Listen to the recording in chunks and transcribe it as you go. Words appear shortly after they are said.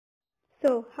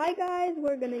So, hi guys,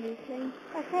 we're gonna be playing.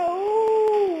 Okay.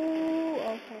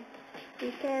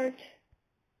 Restart.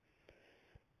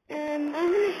 I'm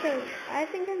gonna show. I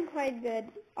think I'm quite good.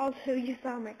 Also, you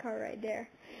saw my car right there.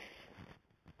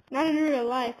 Not in real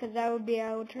life, because that would be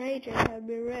outrageous. I would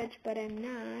be rich, but I'm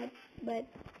not. But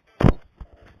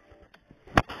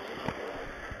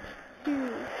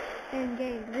in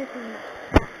game, this is not.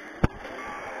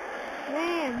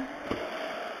 Wham!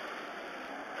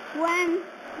 Wham!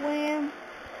 Wham!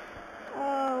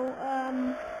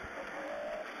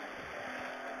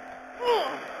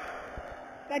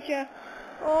 Gotcha.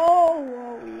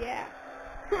 Oh yeah.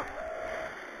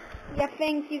 You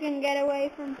think you can get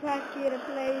away from Plasky to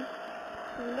Place?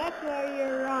 And that's where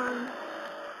you're wrong.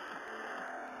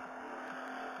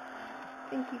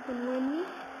 Think you can win me?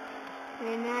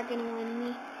 You're not gonna win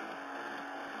me.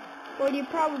 Well, you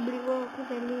probably will,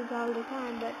 because I lose all the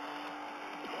time, but...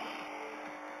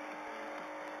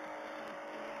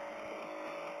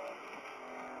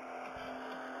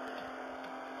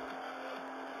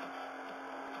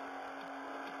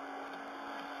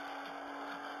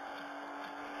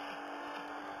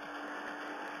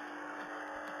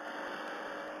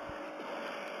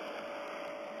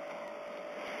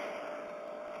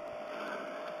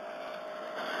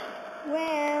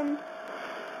 Wham!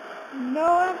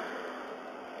 No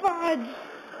fudge!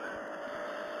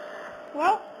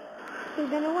 Well, who's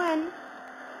gonna win?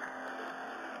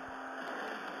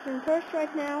 I'm first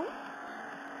right now,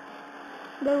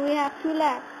 but we have 2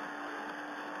 laps.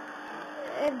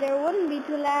 If there wouldn't be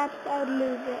 2 laps, I would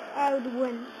lose it. I would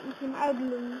win. I would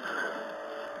lose.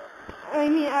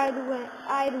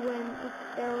 I'd win if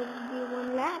there would be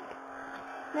 1 lap.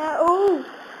 Now, oh!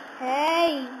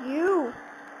 Hey, you!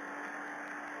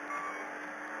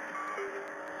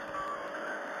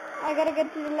 I gotta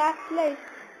get to the last place.